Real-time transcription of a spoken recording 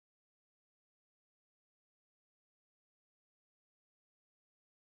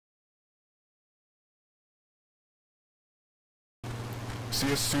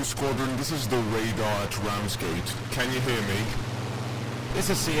CS2 Squadron, this is the radar at Ramsgate. Can you hear me?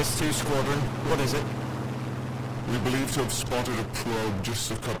 This is CS2 Squadron. What is it? We believe to have spotted a probe just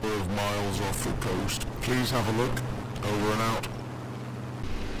a couple of miles off the coast. Please have a look. Over and out.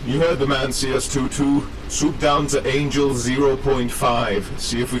 You heard the man, CS22. Swoop down to Angel 0.5.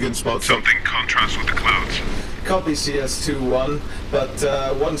 See if we can spot something contrasts with the clouds. Copy CS21,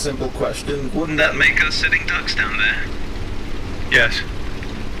 but one simple question. Wouldn't that make us sitting ducks down there? Yes,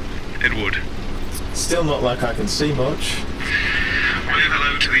 it would. Still not like I can see much. Wave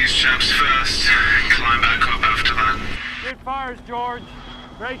hello to these chaps first. Climb back up after that. Spitfires, George.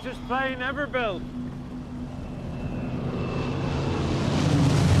 Greatest plane ever built.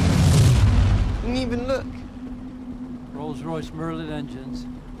 Didn't even look. Rolls-Royce Merlin engines.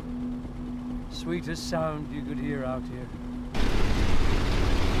 Sweetest sound you could hear out here.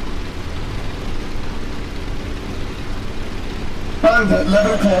 And at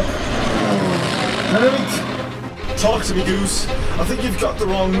 11 o'clock. Right. Talk to me, Goose. I think you've got the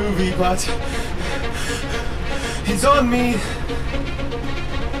wrong movie, but he's on me.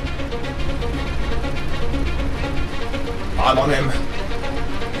 I'm on him.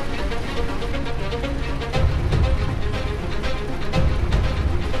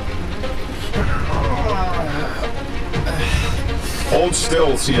 Hold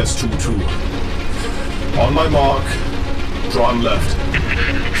still, CS22. On my mark, drawn left.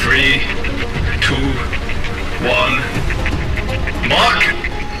 3, 2, 1. Mark!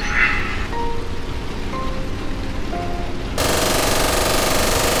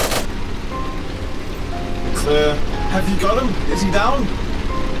 Clear. Have you got him? Is he down?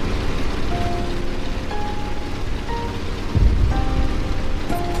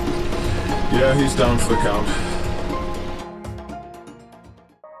 Yeah, he's down for the count.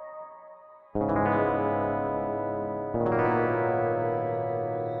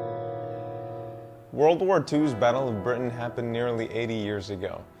 World War II's Battle of Britain happened nearly 80 years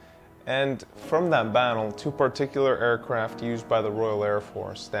ago. And from that battle, two particular aircraft used by the Royal Air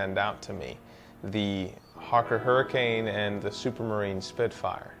Force stand out to me: the Hawker Hurricane and the Supermarine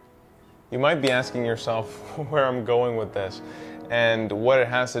Spitfire. You might be asking yourself where I'm going with this and what it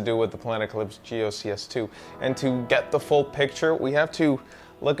has to do with the planned Eclipse GEO CS2. And to get the full picture, we have to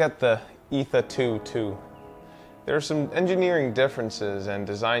look at the ETHA-2 too. There are some engineering differences and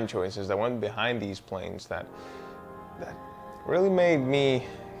design choices that went behind these planes that really made me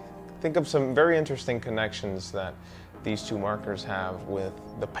think of some very interesting connections that these two markers have with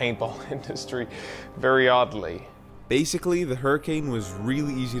the paintball industry, very oddly. Basically, the Hurricane was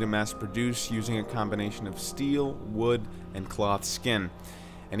really easy to mass produce using a combination of steel, wood, and cloth skin.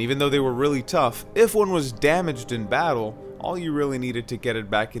 And even though they were really tough, if one was damaged in battle, all you really needed to get it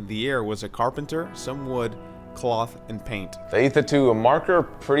back in the air was a carpenter, some wood, cloth, and paint. The ETHA-2, a marker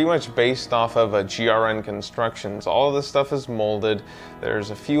pretty much based off of a GRN Constructions. All of this stuff is molded. There's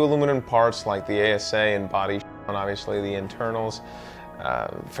a few aluminum parts like the ASA and body, and obviously the internals.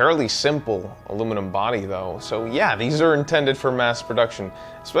 Fairly simple aluminum body though. So yeah, these are intended for mass production,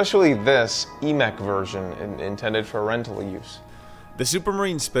 especially this EMEC version intended for rental use. The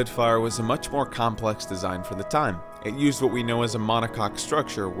Supermarine Spitfire was a much more complex design for the time. It used what we know as a monocoque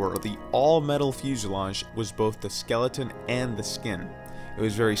structure, where the all-metal fuselage was both the skeleton and the skin. It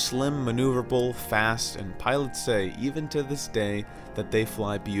was very slim, maneuverable, fast, and pilots say, even to this day, that they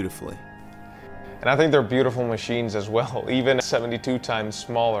fly beautifully. And I think they're beautiful machines as well, even 72 times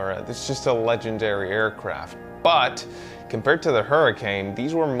smaller. It's just a legendary aircraft. But compared to the Hurricane,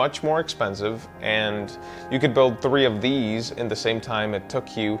 these were much more expensive, and you could build 3 of these in the same time it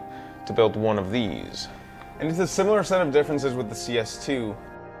took you to build 1 of these. And it's a similar set of differences with the CS2,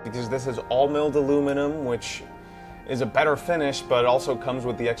 because this is all milled aluminum, which is a better finish, but also comes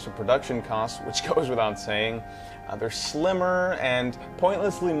with the extra production costs, which goes without saying. They're slimmer and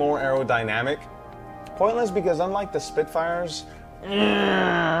pointlessly more aerodynamic. Pointless because unlike the Spitfires,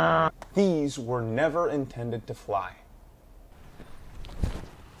 these were never intended to fly.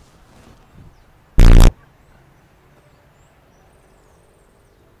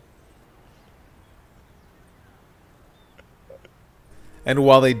 And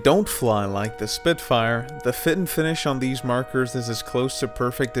while they don't fly like the Spitfire, the fit and finish on these markers is as close to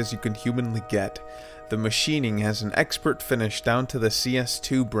perfect as you can humanly get. The machining has an expert finish down to the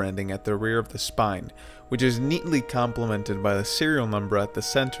CS2 branding at the rear of the spine, which is neatly complemented by the serial number at the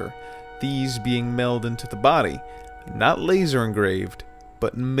center, these being milled into the body, not laser engraved,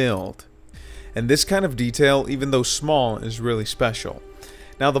 but milled. And this kind of detail, even though small, is really special.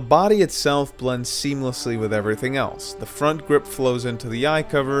 Now the body itself blends seamlessly with everything else. The front grip flows into the eye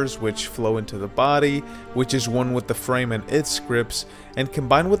covers, which flow into the body, which is one with the frame and its grips, and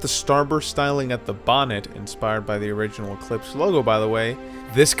combined with the starburst styling at the bonnet, inspired by the original Eclipse logo by the way,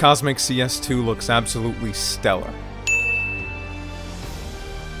 this Cosmic CS2 looks absolutely stellar.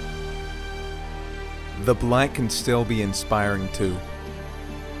 The black can still be inspiring too.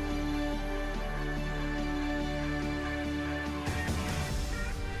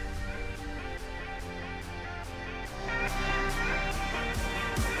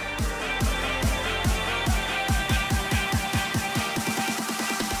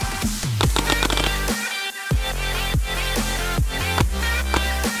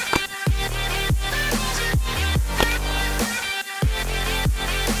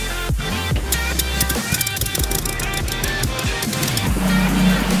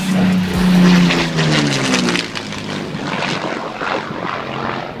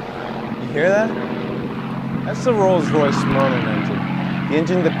 Hear that? That's the Rolls-Royce Merlin engine. The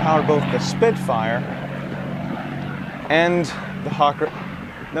engine that powered both the Spitfire and the Hawker.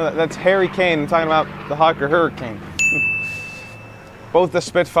 No, that's Harry Kane. I'm talking about the Hawker Hurricane. Both the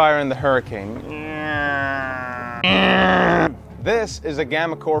Spitfire and the Hurricane. This is a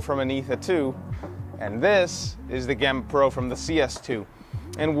Gamma Core from an Ether 2, and this is the Gamma Pro from the CS2.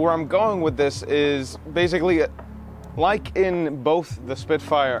 And where I'm going with this is basically, like in both the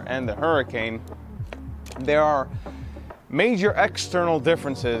Spitfire and the Hurricane, there are major external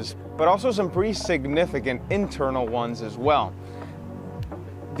differences, but also some pretty significant internal ones as well.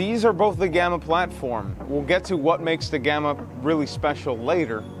 These are both the Gamma platform. We'll get to what makes the Gamma really special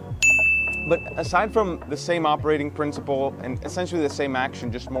later. But aside from the same operating principle and essentially the same action,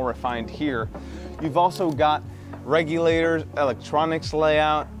 just more refined here, you've also got regulators, electronics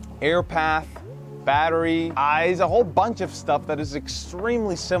layout, air path, battery, eyes, a whole bunch of stuff that is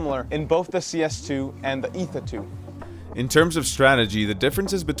extremely similar in both the CS2 and the Ether 2. In terms of strategy, the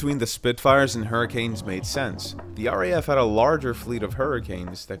differences between the Spitfires and Hurricanes made sense. The RAF had a larger fleet of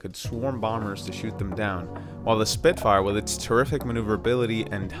Hurricanes that could swarm bombers to shoot them down, while the Spitfire, with its terrific maneuverability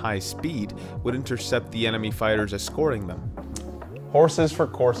and high speed, would intercept the enemy fighters escorting them. Horses for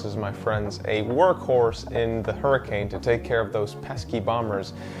courses, my friends. A workhorse in the Hurricane to take care of those pesky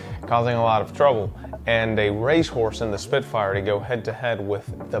bombers causing a lot of trouble, and a racehorse in the Spitfire to go head to head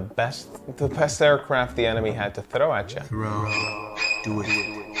with the best aircraft the enemy had to throw at you. Throw. Do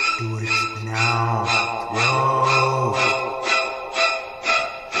it now. Throw.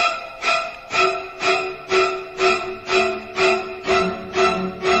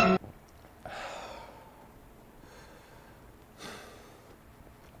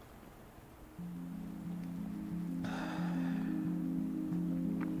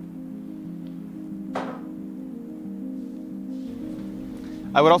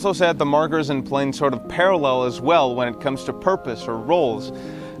 I would also say that the markers in plane sort of parallel as well when it comes to purpose or roles.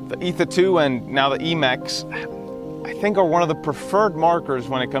 The Ether 2 and now the EMEX, I think, are one of the preferred markers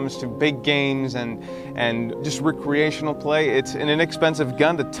when it comes to big games and just recreational play. It's an inexpensive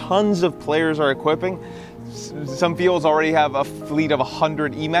gun that tons of players are equipping. Some fields already have a fleet of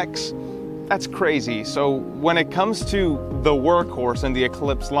 100 EMEX. That's crazy. So when it comes to the workhorse in the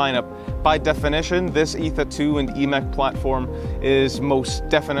Eclipse lineup, by definition, this Ether 2 and EMEC platform is most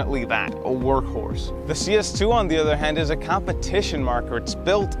definitely that, a workhorse. The CS2, on the other hand, is a competition marker. It's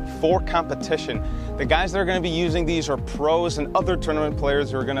built for competition. The guys that are going to be using these are pros and other tournament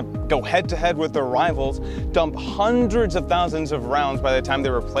players who are going to go head-to-head with their rivals, dump hundreds of thousands of rounds by the time they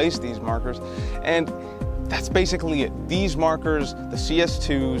replace these markers, and that's basically it. These markers, the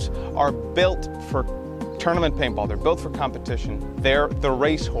CS2s, are built for tournament paintball. They're built for competition. They're the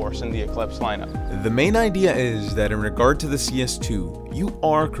racehorse in the Eclipse lineup. The main idea is that in regard to the CS2, you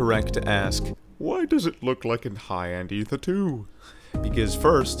are correct to ask, why does it look like a high-end Ether 2? Because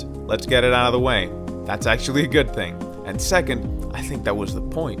first, let's get it out of the way. That's actually a good thing. And second, I think that was the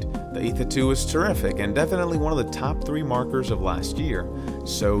point. The Ether 2 is terrific and definitely one of the top 3 markers of last year.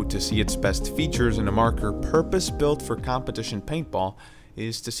 So to see its best features in a marker purpose-built for competition paintball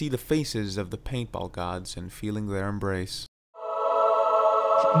is to see the faces of the paintball gods and feeling their embrace.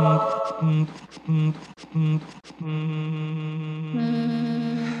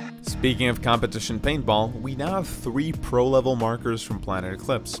 Speaking of competition paintball, we now have 3 pro-level markers from Planet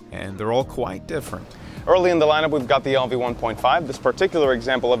Eclipse, and they're all quite different. Early in the lineup, we've got the LV 1.5. This particular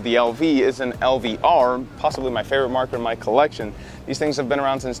example of the LV is an LVR, possibly my favorite marker in my collection. These things have been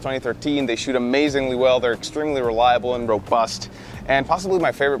around since 2013. They shoot amazingly well. They're extremely reliable and robust, and possibly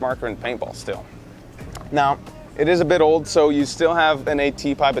my favorite marker in paintball still. Now, it is a bit old, so you still have an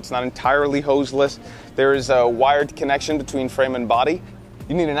AT pipe. It's not entirely hoseless. There is a wired connection between frame and body.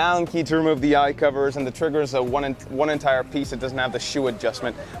 You need an Allen key to remove the eye covers, and the trigger is a one entire piece. It doesn't have the shoe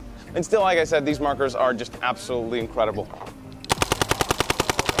adjustment. And still, like I said, these markers are just absolutely incredible.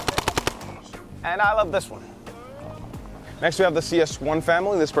 And I love this one. Next we have the CS1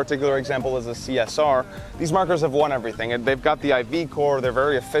 family. This particular example is a CSR. These markers have won everything. And they've got the IV core, they're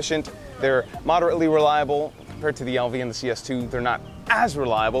very efficient, they're moderately reliable. Compared to the LV and the CS2, they're not as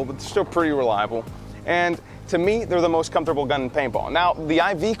reliable, but they're still pretty reliable. And to me, they're the most comfortable gun in paintball. Now, the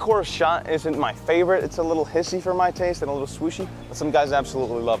IV core shot isn't my favorite. It's a little hissy for my taste and a little swooshy, but some guys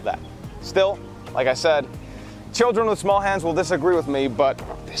absolutely love that. Still, like I said, children with small hands will disagree with me, but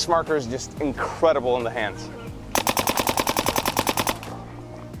this marker is just incredible in the hands.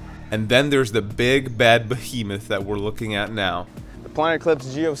 And then there's the big bad behemoth that we're looking at now. The Planet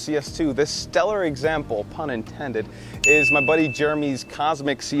Eclipse GEO CS2, this stellar example, pun intended, is my buddy Jeremy's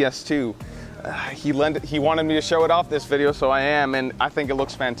Cosmic CS2. He wanted me to show it off this video, so I am, and I think it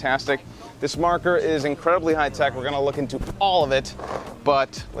looks fantastic. This marker is incredibly high tech. We're gonna look into all of it,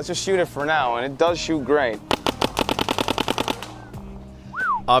 but let's just shoot it for now, and it does shoot great.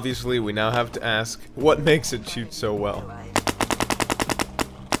 Obviously, we now have to ask, what makes it shoot so well?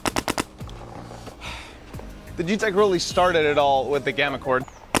 The G-Tech really started it all with the gamma cord.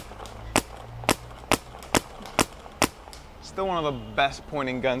 Still one of the best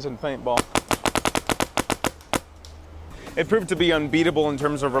pointing guns in paintball. It proved to be unbeatable in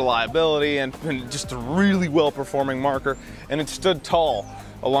terms of reliability and just a really well-performing marker, and it stood tall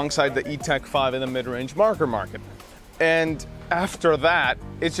alongside the E-Tech 5 in the mid-range marker market. And after that,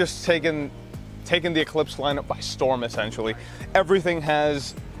 it's just taken the Eclipse lineup by storm, essentially. Everything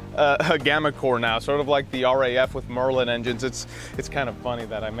has a gamma core now, sort of like the RAF with Merlin engines. It's kind of funny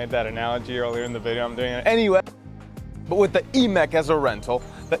that I made that analogy earlier in the video. I'm doing it anyway. But with the E-Mech as a rental,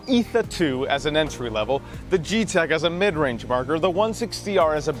 the ETHA 2 as an entry level, the G-Tech as a mid-range marker, the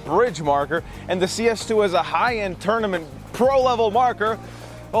 160R as a bridge marker, and the CS2 as a high-end tournament pro-level marker,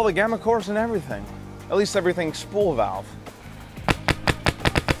 well, the gamma cores and everything. At least everything's spool valve.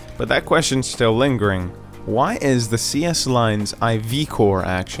 But that question's still lingering. Why is the CS line's IV core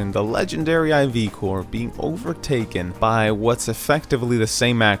action, the legendary IV core, being overtaken by what's effectively the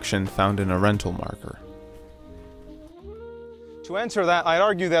same action found in a rental marker? To answer that, I'd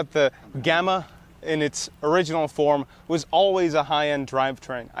argue that the Gamma in its original form was always a high-end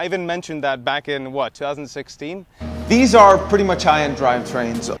drivetrain. I even mentioned that back in, what, 2016? These are pretty much high-end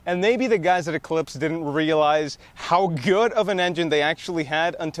drivetrains. And maybe the guys at Eclipse didn't realize how good of an engine they actually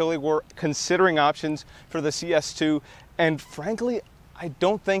had until they were considering options for the CS2. And frankly, I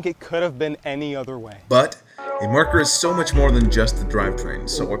don't think it could have been any other way. But a marker is so much more than just the drivetrain,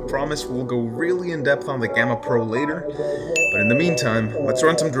 so I promise we'll go really in depth on the Gamma Pro later. But in the meantime, let's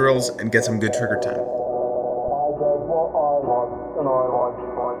run some drills and get some good trigger time.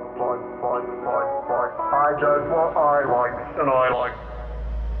 I does what I like, and I like.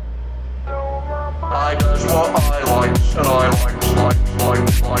 I does what I like, and I like.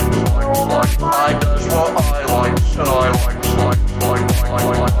 I does what I like, and I like.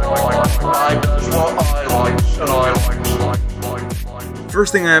 I does what I like, and I like.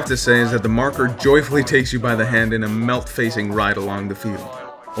 First thing I have to say is that the marker joyfully takes you by the hand in a melt-facing ride along the field.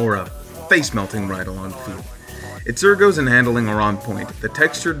 Or a face-melting ride along the field. Its ergos and handling are on point. The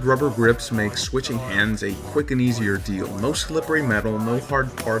textured rubber grips make switching hands a quick and easier deal. No slippery metal, no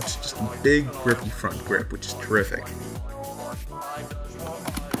hard parts, just a big grippy front grip, which is terrific.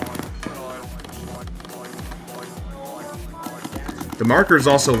 The marker is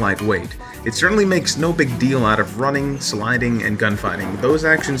also lightweight. It certainly makes no big deal out of running, sliding, and gunfighting. Those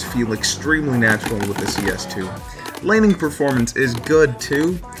actions feel extremely natural with the CS2. Laning performance is good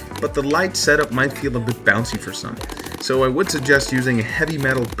too, but the light setup might feel a bit bouncy for some, so I would suggest using a heavy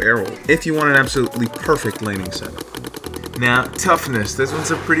metal barrel if you want an absolutely perfect laning setup. Now, toughness. This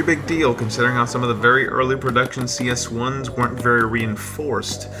one's a pretty big deal considering how some of the very early production CS1s weren't very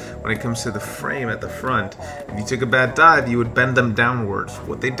reinforced when it comes to the frame at the front. If you took a bad dive, you would bend them downwards.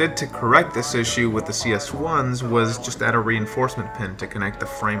 What they did to correct this issue with the CS1s was just add a reinforcement pin to connect the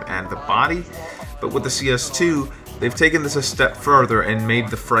frame and the body, but with the CS2, they've taken this a step further and made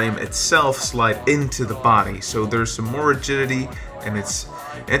the frame itself slide into the body, so there's some more rigidity and it's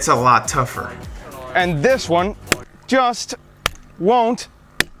a lot tougher. And this one just won't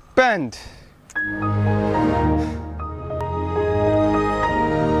bend.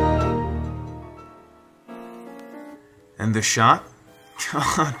 And the shot?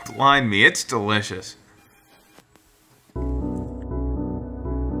 God blind me, it's delicious.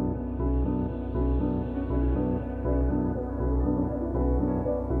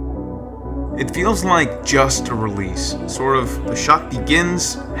 It feels like just a release. Sort of, the shot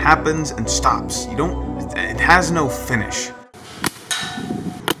begins, happens, and stops. It has no finish.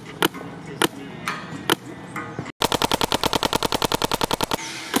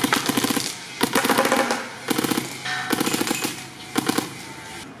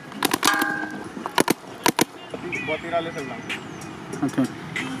 Okay.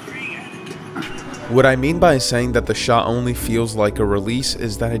 What I mean by saying that the shot only feels like a release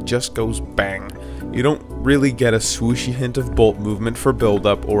is that it just goes bang. You don't really get a swooshy hint of bolt movement for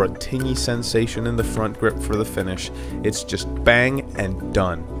buildup or a tingy sensation in the front grip for the finish. It's just bang and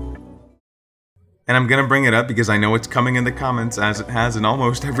done. And I'm gonna bring it up because I know it's coming in the comments as it has in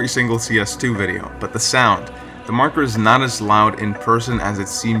almost every single CS2 video, but the sound. The marker is not as loud in person as it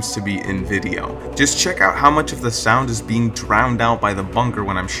seems to be in video. Just check out how much of the sound is being drowned out by the bunker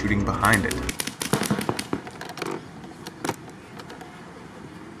when I'm shooting behind it.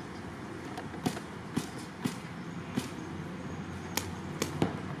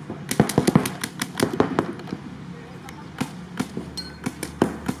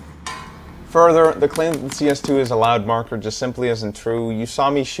 Further, the claim that the CS2 is a loud marker just simply isn't true. You saw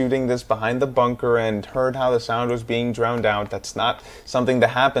me shooting this behind the bunker and heard how the sound was being drowned out. That's not something that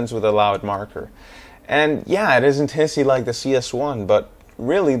happens with a loud marker. And yeah, it isn't hissy like the CS1, but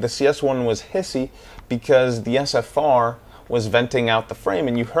really the CS1 was hissy because the SFR was venting out the frame,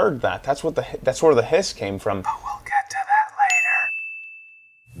 and you heard that. That's where the hiss came from. But we'll get to that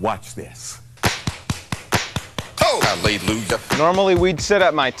later. Watch this. Hallelujah. Normally we'd sit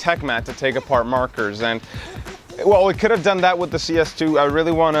at my tech mat to take apart markers, and well, we could have done that with the CS2. I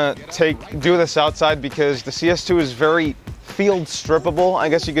really want to do this outside because the CS2 is very field strippable, I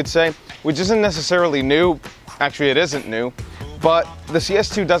guess you could say, which isn't necessarily new. Actually, it isn't new, but the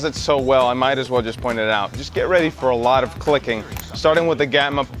CS2 does it so well, I might as well just point it out. Just get ready for a lot of clicking, starting with the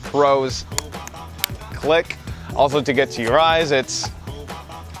Gamma Pros. Click. Also, to get to your eyes, it's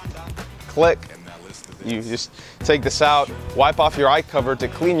click. You just take this out, wipe off your eye cover to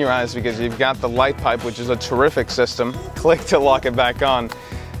clean your eyes because you've got the light pipe, which is a terrific system. Click to lock it back on.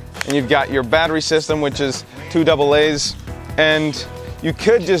 And you've got your battery system, which is 2 AA's. And you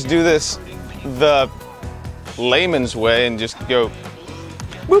could just do this the layman's way and just go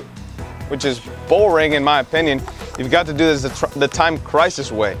whoop, which is boring in my opinion. You've got to do this the time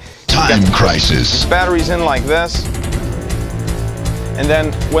crisis way. Time crisis. Batteries in like this. And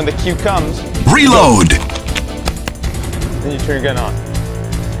then when the cue comes, reload! Then you turn your gun on.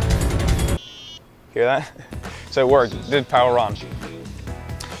 Hear that? So it worked, it did power on.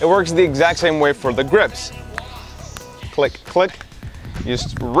 It works the exact same way for the grips. Click, click. You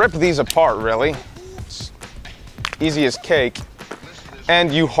just rip these apart, really. It's easy as cake.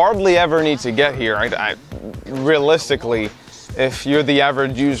 And you hardly ever need to get here. Realistically, if you're the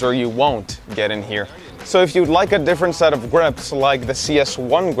average user, you won't get in here. So if you'd like a different set of grips, like the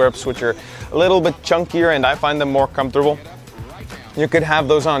CS1 grips, which are a little bit chunkier and I find them more comfortable, you could have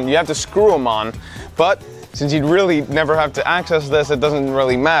those on. You have to screw them on, but since you'd really never have to access this, it doesn't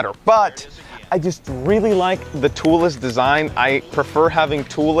really matter. But I just really like the toolless design. I prefer having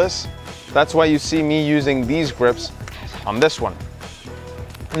toolless. That's why you see me using these grips on this one.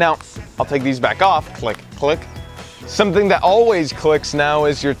 Now, I'll take these back off, click, click. Something that always clicks now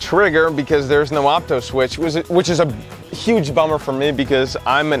is your trigger because there's no opto switch, which is a huge bummer for me because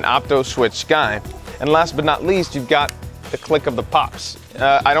I'm an opto switch guy. And last but not least, you've got the click of the pops.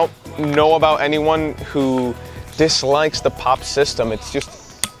 I don't know about anyone who dislikes the pop system.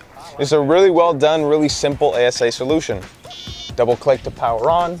 It's a really well done, really simple ASA solution. Double click to power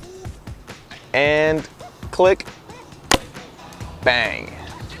on and click, bang.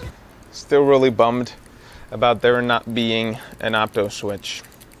 Still really bummed about there not being an opto switch.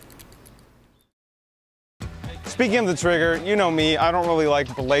 Speaking of the trigger, you know me, I don't really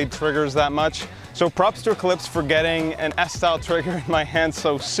like blade triggers that much. So props to Eclipse for getting an S-style trigger in my hand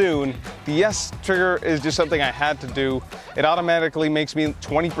so soon. The S trigger is just something I had to do. It automatically makes me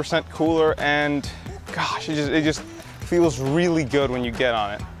 20% cooler and gosh, it just feels really good when you get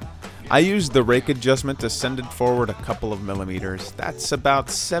on it. I used the rake adjustment to send it forward a couple of millimeters. That's about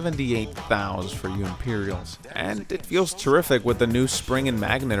 78 thous for you Imperials. And it feels terrific with the new spring and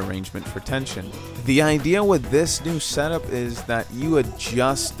magnet arrangement for tension. The idea with this new setup is that you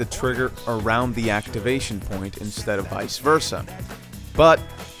adjust the trigger around the activation point instead of vice versa. But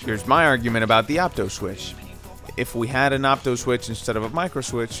here's my argument about the opto switch. If we had an opto switch instead of a micro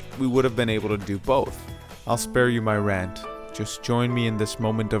switch, we would have been able to do both. I'll spare you my rant. Just join me in this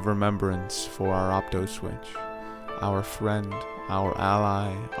moment of remembrance for our opto switch. Our friend, our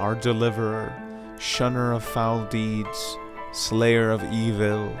ally, our deliverer, shunner of foul deeds, slayer of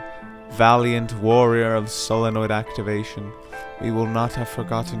evil, Valiant warrior of solenoid activation, we will not have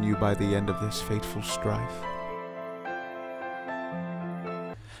forgotten you by the end of this fateful strife.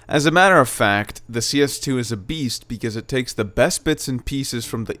 As a matter of fact, the CS2 is a beast because it takes the best bits and pieces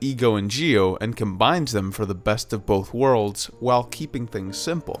from the Ego and Geo and combines them for the best of both worlds while keeping things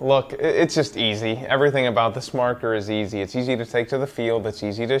simple. Look, it's just easy. Everything about this marker is easy. It's easy to take to the field, it's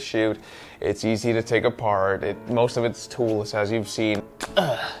easy to shoot, it's easy to take apart, most of it's toolless as you've seen.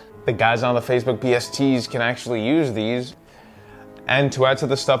 The guys on the Facebook BSTs can actually use these. And to add to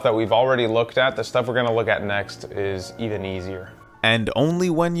the stuff that we've already looked at, the stuff we're going to look at next is even easier. And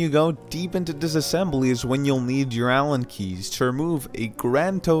only when you go deep into disassembly is when you'll need your Allen keys to remove a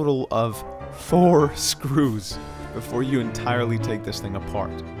grand total of 4 screws before you entirely take this thing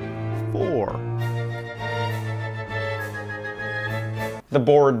apart. 4. The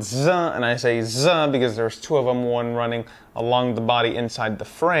board Z, and I say Z because there's 2 of them, one running along the body inside the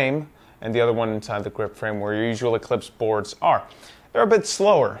frame, and the other one inside the grip frame where your usual Eclipse boards are. They're a bit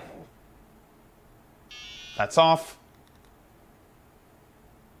slower. That's off.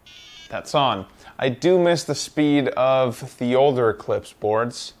 That's on. I do miss the speed of the older Eclipse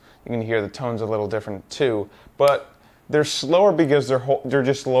boards. You can hear the tones a little different too, but they're slower because they're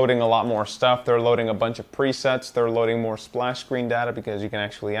just loading a lot more stuff. They're loading a bunch of presets. They're loading more splash screen data because you can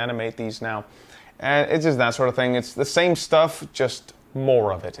actually animate these now. And it's just that sort of thing. It's the same stuff, just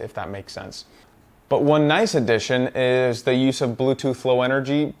more of it, if that makes sense. But one nice addition is the use of Bluetooth Low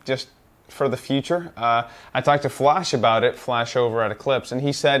Energy, just for the future. I talked to Flash about it, Flash over at Eclipse, and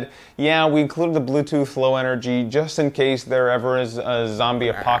he said, yeah, we included the Bluetooth Low Energy just in case there ever is a zombie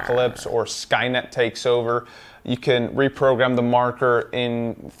apocalypse or Skynet takes over. You can reprogram the marker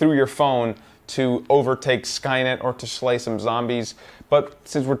through your phone to overtake Skynet or to slay some zombies. But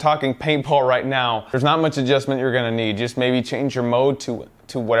since we're talking paintball right now, there's not much adjustment you're going to need. Just maybe change your mode to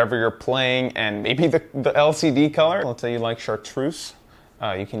whatever you're playing, and maybe the LCD color. Let's say you like chartreuse.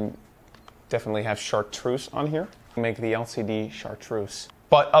 You can definitely have chartreuse on here. Make the LCD chartreuse.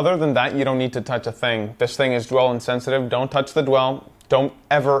 But other than that, you don't need to touch a thing. This thing is dwell insensitive. Don't touch the dwell. Don't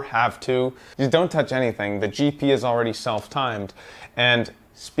ever have to. Just don't touch anything. The GP is already self-timed. And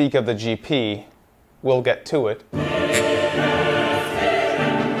speak of the GP, we'll get to it.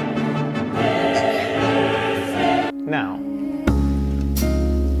 Now.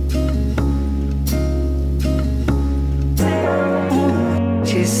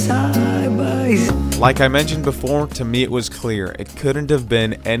 Like I mentioned before, to me it was clear. It couldn't have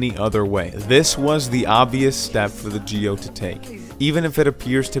been any other way. This was the obvious step for the Geo to take, even if it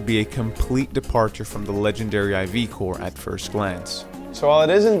appears to be a complete departure from the legendary IV core at first glance. So while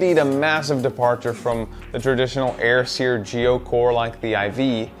it is indeed a massive departure from the traditional air-seared Geo core like the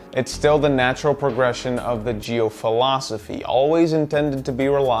IV, it's still the natural progression of the Geo philosophy, always intended to be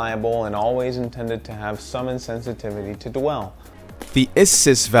reliable and always intended to have some insensitivity to dwell. The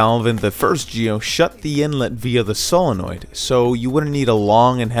ISIS valve in the first Geo shut the inlet via the solenoid, so you wouldn't need a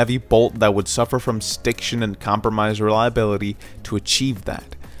long and heavy bolt that would suffer from stiction and compromise reliability to achieve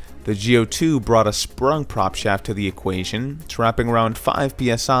that. The Geo 2 brought a sprung prop shaft to the equation, trapping around 5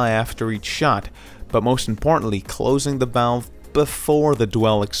 psi after each shot, but most importantly closing the valve before the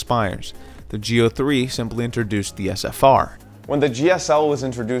dwell expires. The Geo 3 simply introduced the SFR. When the GSL was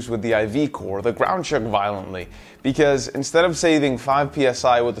introduced with the IV core, the ground shook violently, because instead of saving 5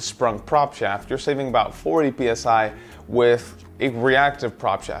 psi with a sprung prop shaft, you're saving about 40 psi with a reactive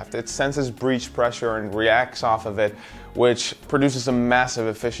prop shaft. It senses breach pressure and reacts off of it, which produces some massive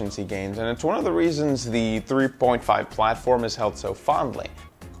efficiency gains, and it's one of the reasons the 3.5 platform is held so fondly.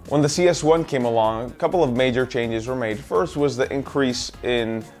 When the CS1 came along, a couple of major changes were made. First was the increase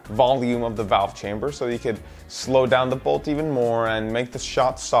in volume of the valve chamber, so you could slow down the bolt even more and make the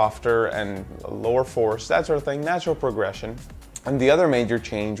shot softer and lower force, that sort of thing, natural progression. And the other major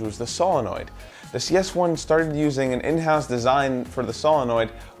change was the solenoid. The CS1 started using an in-house design for the solenoid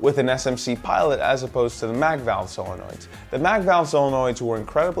with an SMC pilot as opposed to the mag valve solenoids. The mag valve solenoids were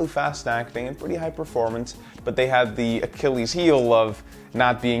incredibly fast acting and pretty high performance, but they had the Achilles heel of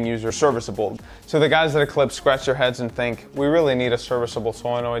not being user serviceable. So the guys at Eclipse scratch their heads and think, we really need a serviceable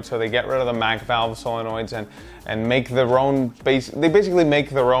solenoid, so they get rid of the mag valve solenoids and make their own, they basically make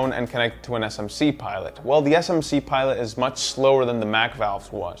their own and connect to an SMC pilot. Well, the SMC pilot is much slower than the mag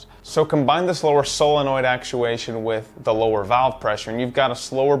valves was. So combine the slower solenoid actuation with the lower valve pressure and you've got a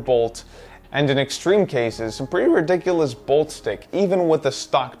slower bolt and in extreme cases, some pretty ridiculous bolt stick, even with the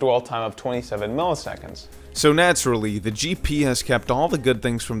stock dwell time of 27 milliseconds. So naturally, the GP has kept all the good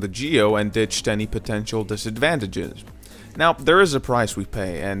things from the Geo and ditched any potential disadvantages. Now, there is a price we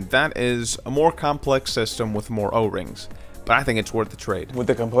pay, and that is a more complex system with more O-rings. but I think it's worth the trade. With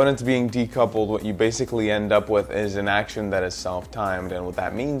the components being decoupled, what you basically end up with is an action that is self-timed, and what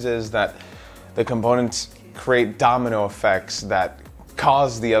that means is that the components create domino effects that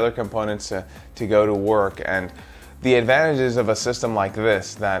cause the other components to go to work. And the advantages of a system like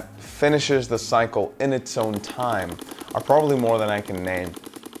this that finishes the cycle in its own time are probably more than I can name.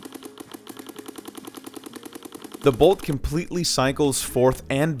 The bolt completely cycles forth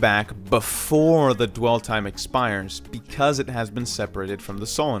and back before the dwell time expires because it has been separated from the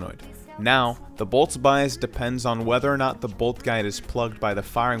solenoid. Now, the bolt's bias depends on whether or not the bolt guide is plugged by the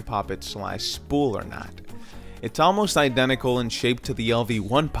firing poppet / spool or not. It's almost identical in shape to the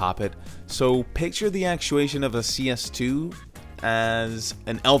LV1 poppet, so picture the actuation of a CS2 as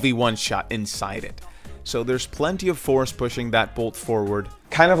an LV1 shot inside it. So there's plenty of force pushing that bolt forward.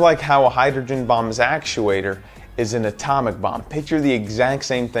 Kind of like how a hydrogen bomb's actuator is an atomic bomb. Picture the exact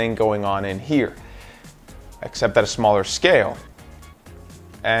same thing going on in here, except at a smaller scale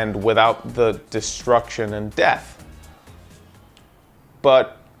and without the destruction and death.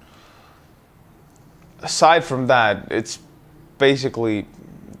 But aside from that, it's basically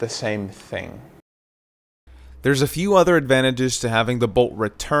the same thing. There's a few other advantages to having the bolt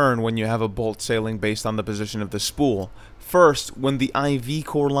return when you have a bolt sailing based on the position of the spool. First, when the IV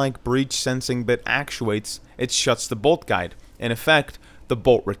core-like breech sensing bit actuates, it shuts the bolt guide. In effect, the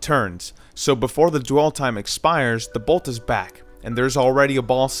bolt returns. So before the dwell time expires, the bolt is back, and there's already a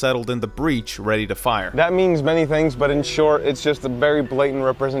ball settled in the breech ready to fire. That means many things, but in short, it's just a very blatant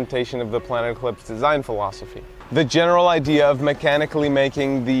representation of the Planet Eclipse design philosophy. The general idea of mechanically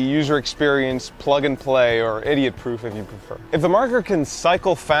making the user experience plug and play, or idiot-proof if you prefer. If the marker can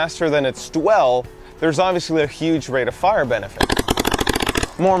cycle faster than its dwell, there's obviously a huge rate of fire benefit.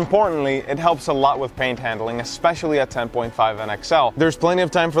 More importantly, it helps a lot with paint handling, especially at 10.5 NXL. There's plenty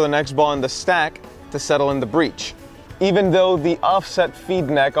of time for the next ball in the stack to settle in the breech, even though the offset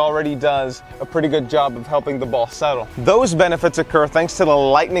feed neck already does a pretty good job of helping the ball settle. Those benefits occur thanks to the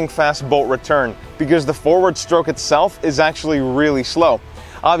lightning fast bolt return, because the forward stroke itself is actually really slow.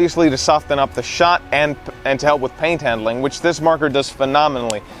 Obviously to soften up the shot and to help with paint handling, which this marker does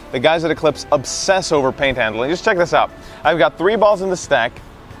phenomenally. The guys at Eclipse obsess over paint handling. Just check this out. I've got 3 balls in the stack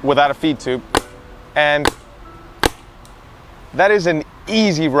without a feed tube, and that is an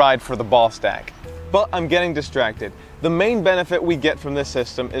easy ride for the ball stack. But I'm getting distracted. The main benefit we get from this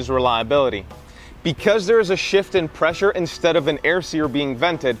system is reliability. Because there is a shift in pressure instead of an air sear being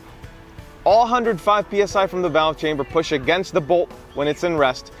vented, all 105 psi from the valve chamber push against the bolt when it's in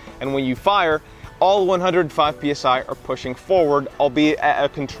rest, and when you fire, all 105 psi are pushing forward, albeit at a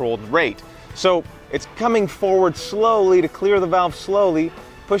controlled rate. So it's coming forward slowly to clear the valve slowly,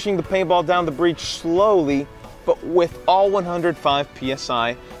 pushing the paintball down the breech slowly, but with all 105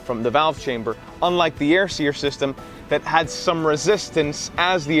 psi from the valve chamber, unlike the air sear system that had some resistance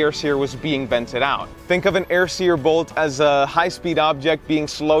as the air sear was being vented out. Think of an air sear bolt as a high-speed object being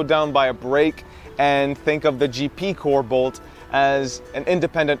slowed down by a brake, and think of the GP core bolt as an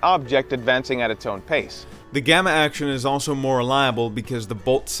independent object advancing at its own pace. The gamma action is also more reliable because the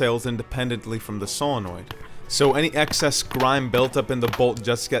bolt sails independently from the solenoid. So any excess grime built up in the bolt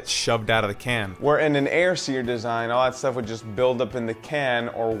just gets shoved out of the can. Where in an air sear design, all that stuff would just build up in the can,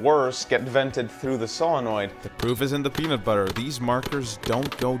 or worse, get vented through the solenoid. The proof is in the peanut butter. These markers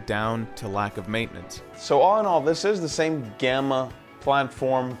don't go down to lack of maintenance. So all in all, this is the same gamma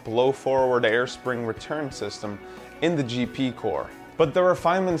platform blow forward air spring return system in the GP core. But the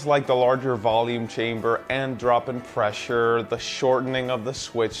refinements like the larger volume chamber and drop in pressure, the shortening of the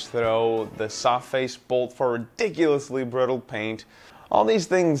switch throw, the soft face bolt for ridiculously brittle paint, all these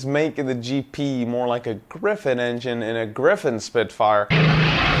things make the GP more like a Griffin engine in a Griffin Spitfire,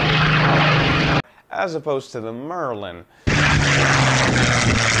 as opposed to the Merlin.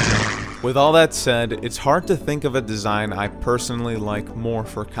 With all that said, it's hard to think of a design I personally like more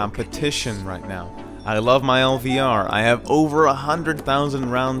for competition right now. I love my LVR. I have over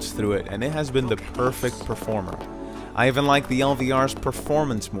 100,000 rounds through it, and it has been the perfect performer. I even like the LVR's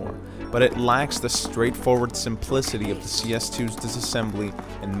performance more, but it lacks the straightforward simplicity of the CS2's disassembly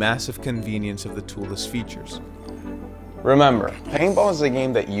and massive convenience of the toolless features. Remember, paintball is a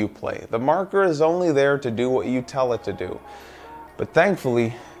game that you play. The marker is only there to do what you tell it to do. But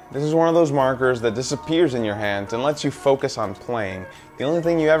thankfully, this is one of those markers that disappears in your hands and lets you focus on playing. The only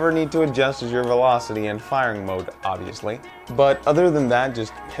thing you ever need to adjust is your velocity and firing mode, obviously. But other than that,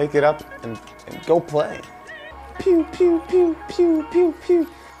 just pick it up and go play. Pew, pew, pew, pew, pew, pew.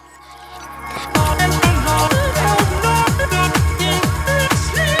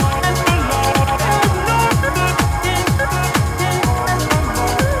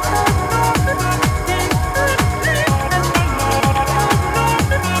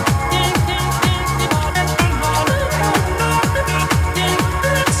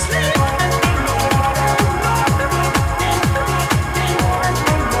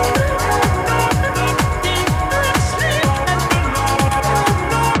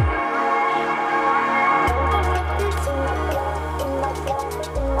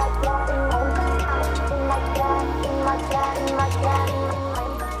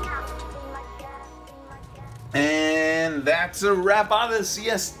 that's a wrap on the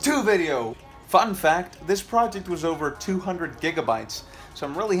CS2 video. Fun fact, this project was over 200 gigabytes, so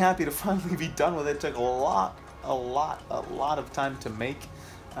I'm really happy to finally be done with it. It took a lot of time to make.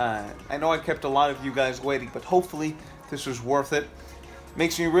 I know I kept a lot of you guys waiting, but hopefully this was worth it.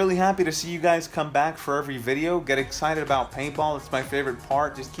 Makes me really happy to see you guys come back for every video. Get excited about paintball. It's my favorite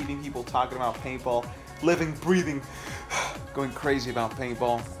part, just keeping people talking about paintball, living, breathing, going crazy about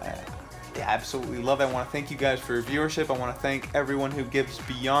paintball. Yeah, absolutely love it. I want to thank you guys for your viewership. I want to thank everyone who gives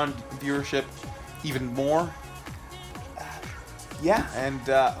beyond viewership even more. Yeah, and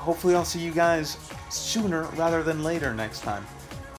hopefully I'll see you guys sooner rather than later next time.